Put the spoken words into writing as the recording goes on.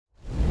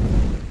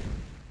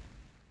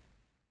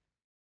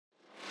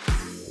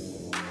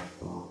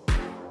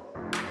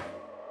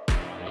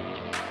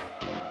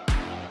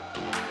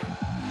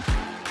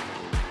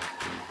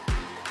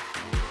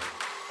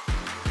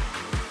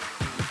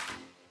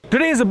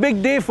Today is a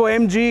big day for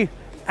MG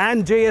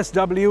and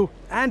JSW,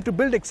 and to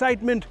build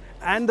excitement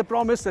and the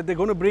promise that they're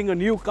going to bring a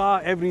new car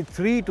every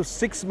 3 to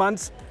 6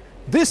 months,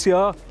 this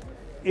year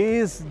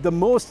is the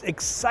most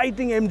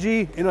exciting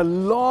MG in a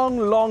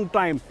long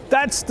time.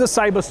 That's the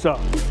Cyberster.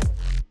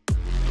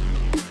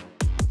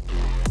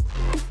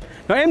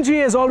 Now,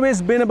 MG has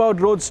always been about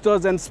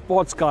roadsters and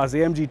sports cars, the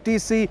MG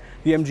TC,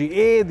 the MG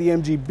A, the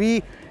MG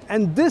B,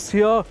 and this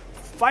year,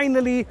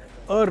 finally,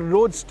 a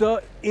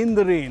roadster in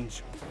the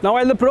range. Now,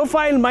 while the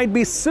profile might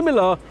be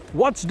similar,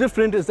 what's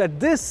different is that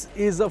this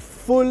is a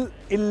full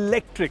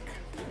electric.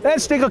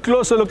 Let's take a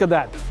closer look at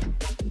that.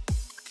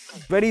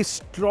 Very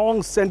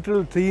strong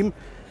central theme,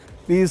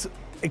 these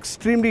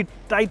extremely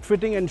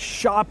tight-fitting and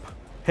sharp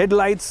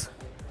headlights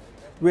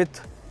with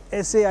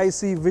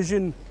SAIC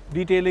vision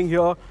detailing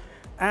here,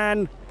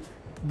 and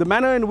the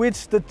manner in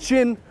which the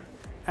chin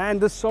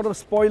and this sort of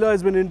spoiler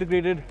has been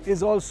integrated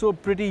is also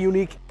pretty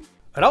unique.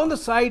 Around the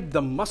side,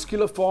 the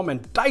muscular form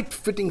and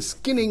tight-fitting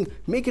skinning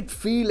make it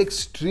feel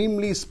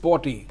extremely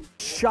sporty.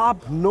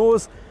 Sharp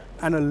nose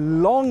and a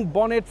long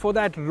bonnet for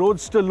that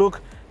roadster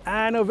look,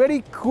 and a very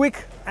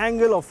quick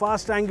angle or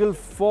fast angle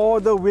for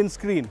the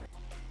windscreen.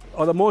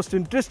 Or the most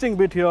interesting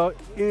bit here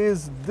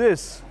is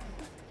this.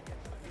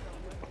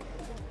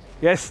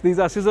 Yes, these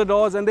are scissor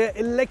doors and they're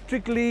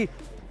electrically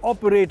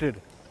operated.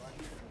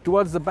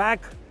 Towards the back,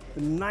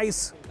 a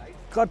nice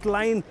cut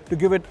line to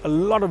give it a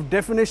lot of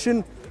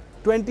definition.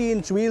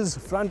 20-inch wheels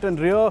front and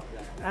rear,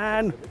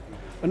 and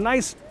a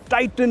nice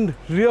tightened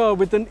rear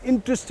with an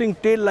interesting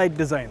tail light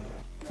design.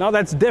 Now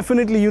that's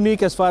definitely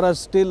unique as far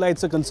as tail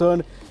lights are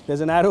concerned. There's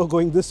an arrow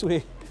going this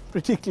way,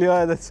 pretty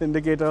clear, that's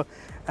indicator,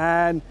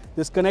 and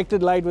this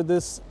connected light with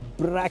this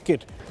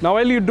bracket. Now,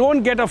 while you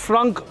don't get a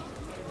frunk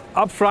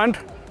up front,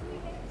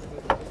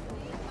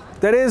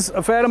 there is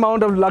a fair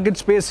amount of luggage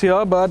space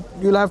here, but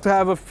you'll have to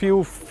have a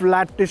few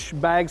flattish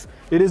bags.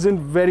 It isn't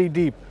very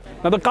deep.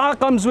 Now, the car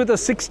comes with a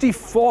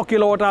 64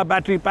 kilowatt-hour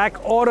battery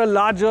pack or a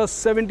larger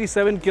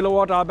 77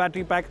 kilowatt-hour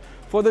battery pack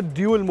for the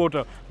dual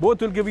motor.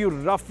 Both will give you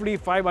roughly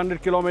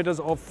 500 kilometers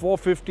or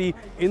 450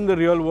 in the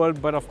real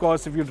world. But of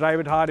course, if you drive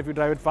it hard, if you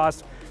drive it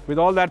fast, with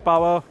all that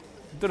power,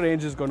 the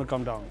range is going to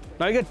come down.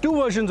 Now, you get two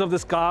versions of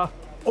this car,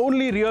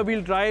 only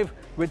rear-wheel drive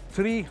with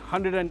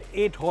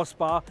 308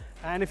 horsepower.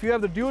 And if you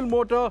have the dual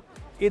motor,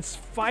 it's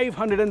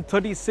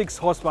 536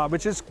 horsepower,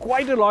 which is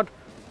quite a lot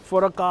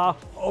for a car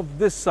of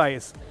this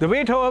size. The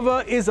weight,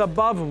 however, is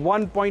above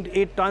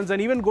 1.8 tons and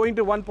even going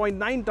to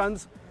 1.9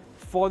 tons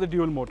for the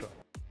dual motor.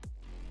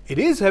 It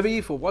is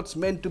heavy for what's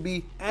meant to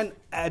be an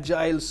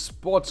agile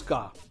sports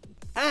car.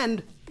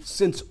 And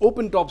since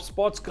open-top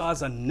sports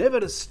cars are never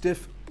as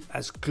stiff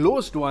as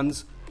closed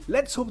ones,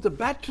 let's hope the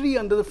battery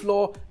under the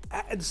floor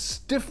adds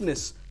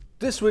stiffness.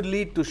 This would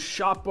lead to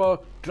sharper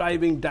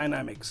driving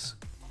dynamics.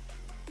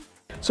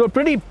 So a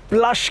pretty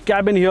plush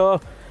cabin here.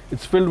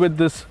 It's filled with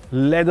this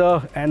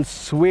leather and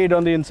suede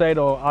on the inside,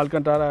 or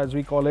Alcantara as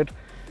we call it,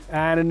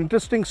 and an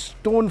interesting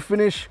stone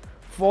finish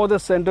for the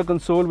center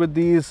console with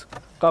these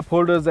cup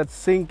holders that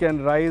sink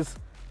and rise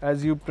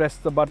as you press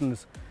the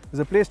buttons.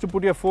 There's a place to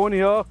put your phone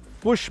here,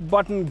 push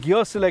button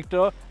gear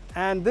selector,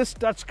 and this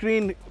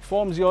touchscreen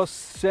forms your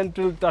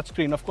central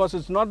touchscreen. Of course,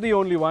 it's not the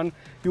only one.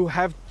 You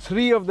have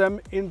 3 of them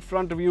in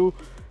front of you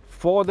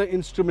for the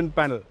instrument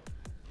panel.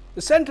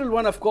 The central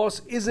one, of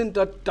course, isn't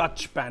a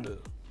touch panel.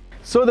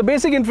 So the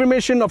basic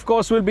information, of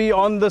course, will be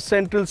on the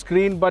central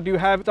screen, but you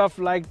have stuff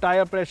like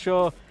tire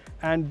pressure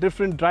and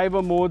different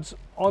driver modes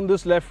on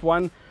this left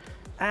one.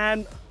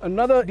 And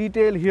another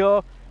detail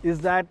here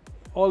is that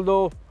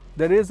although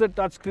there is a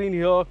touchscreen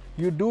here,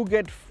 you do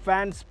get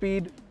fan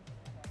speed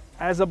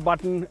as a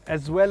button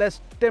as well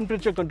as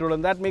temperature control,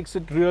 and that makes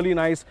it really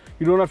nice.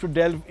 You don't have to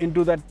delve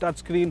into that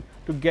touchscreen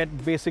to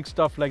get basic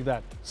stuff like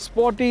that.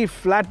 Sporty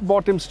flat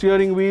bottom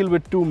steering wheel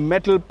with 2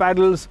 metal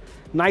paddles,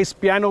 nice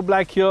piano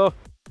black here.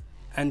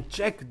 And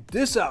check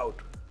this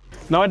out.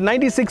 Now, at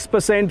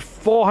 96%,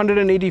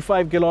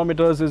 485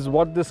 kilometers is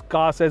what this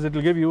car says it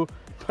will give you.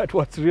 But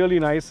what's really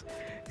nice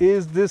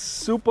is this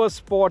super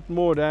sport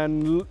mode,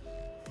 and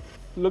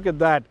look at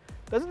that.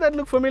 Doesn't that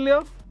look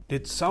familiar?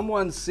 Did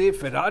someone say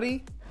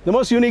Ferrari? The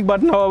most unique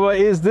button, however,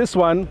 is this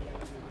one,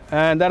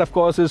 and that of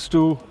course is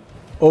to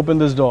open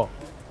this door.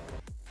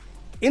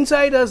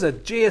 Insiders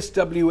at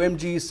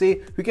JSW-MG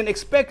say we can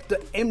expect the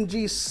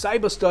MG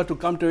Cyberster to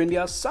come to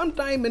India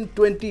sometime in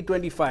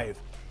 2025.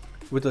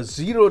 With a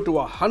 0 to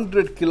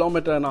 100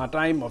 km/h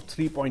time of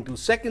 3.2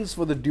 seconds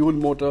for the dual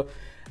motor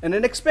and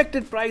an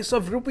expected price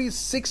of rupees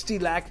 60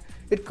 lakh,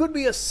 it could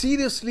be a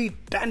seriously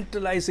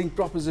tantalizing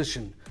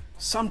proposition,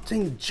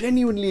 something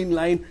genuinely in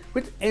line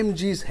with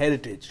MG's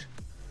heritage.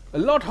 A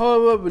lot,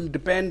 however, will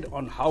depend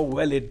on how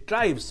well it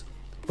drives.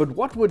 But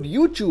what would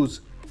you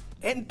choose?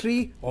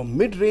 Entry or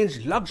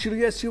mid-range luxury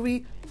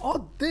SUV,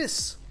 or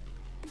this?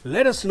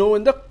 Let us know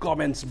in the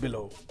comments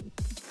below.